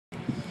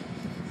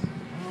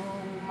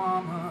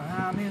mama,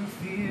 I'm in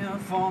fear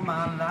for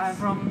my life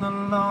from the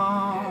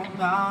long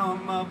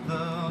arm of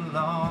the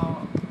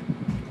law.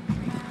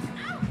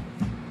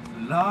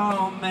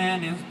 Lawman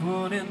is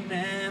putting an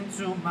end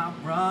to my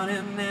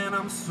running, and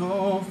I'm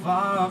so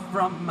far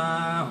from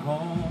my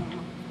home.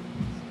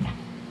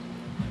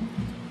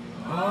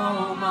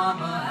 Oh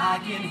mama, I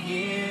can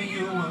hear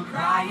you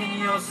crying,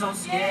 you're so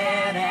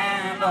scared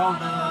and all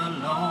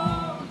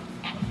alone.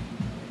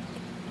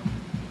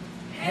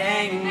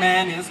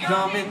 Hangman is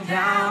coming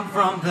down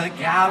from the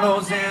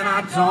gallows, and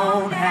I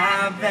don't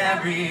have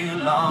very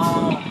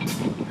long.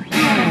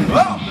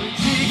 Oh, the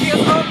jig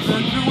is up, the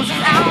news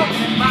is out,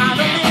 and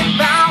finally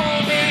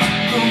found me,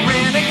 the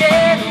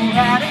renegade who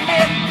had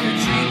admit the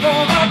cheap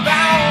on the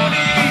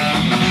bounty.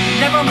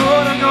 Never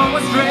gonna go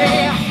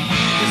astray,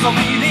 this'll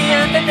be the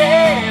end of the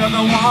day of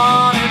the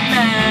wanted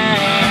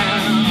man.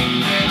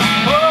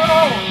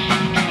 Oh,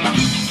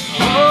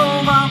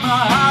 oh mama,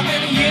 I've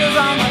been years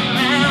on the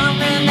lamb,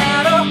 and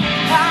that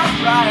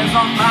rise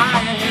on my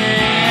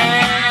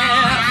head.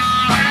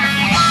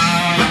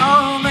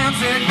 Oh man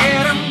said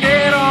get him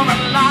dead or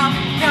alive,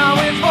 now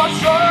it's for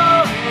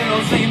sure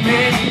he'll see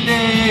me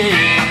dead.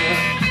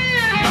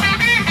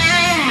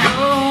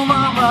 Oh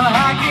mama,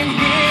 I can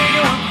hear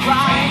you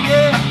crying,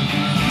 yeah,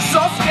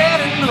 so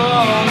scared and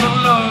all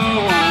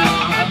alone.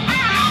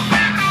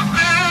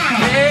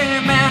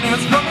 Hey man,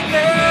 it's coming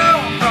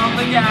down from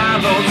the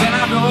gallows, and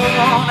I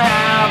don't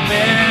have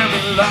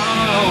very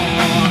long.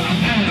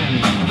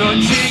 The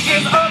jig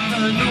is up,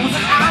 the news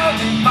is out,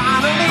 and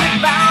finally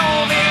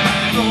found me,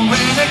 the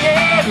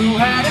renegade who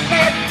had it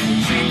met,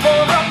 she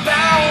for a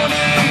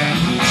bounty.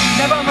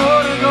 Never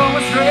more to go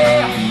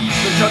astray,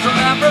 the judge will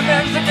have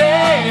revenge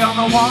today on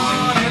the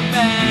wanted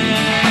man.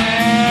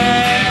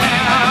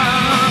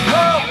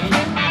 Whoa.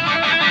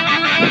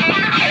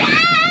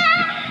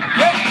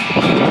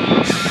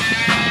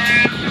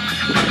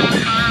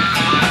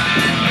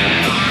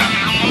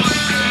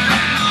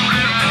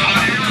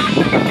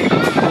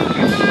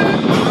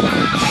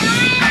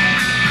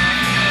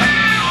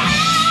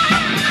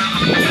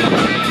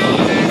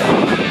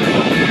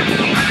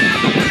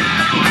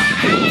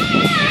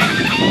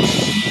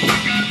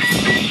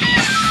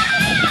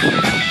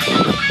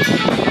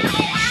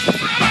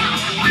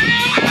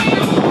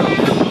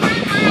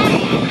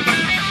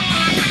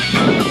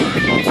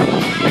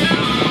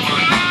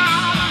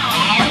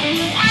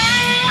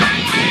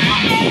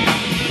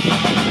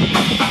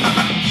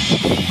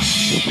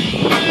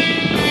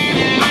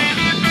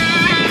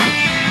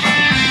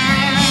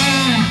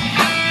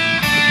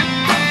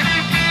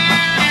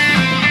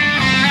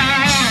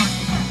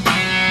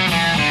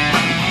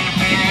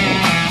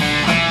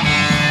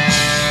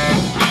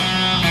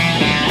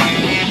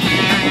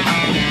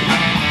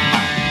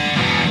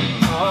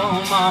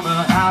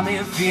 Mama, I'm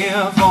in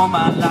fear for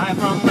my life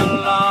from the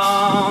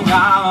long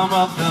arm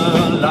of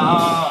the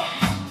law.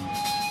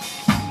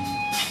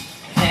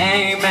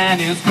 Hangman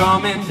is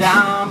coming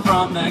down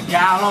from the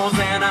gallows,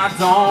 and I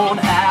don't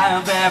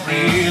have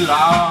every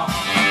law.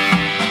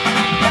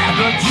 Yeah,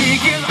 the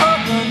jig is up,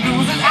 the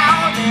news is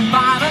out, and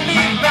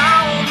finally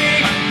found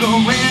me, the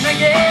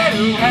renegade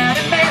who had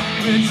it made,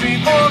 retreat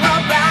for a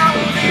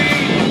bounty.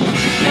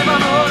 Never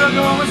more to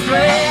go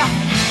astray,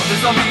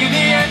 this'll be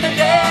the end of the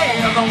day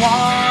of the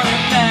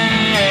wanted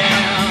man.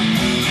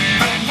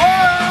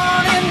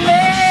 Wanted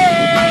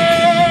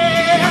man,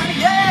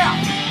 yeah.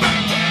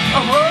 Oh,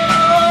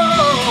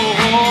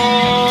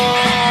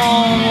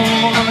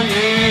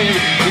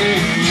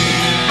 yeah.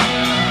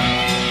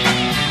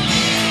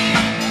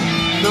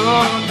 No,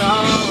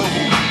 no.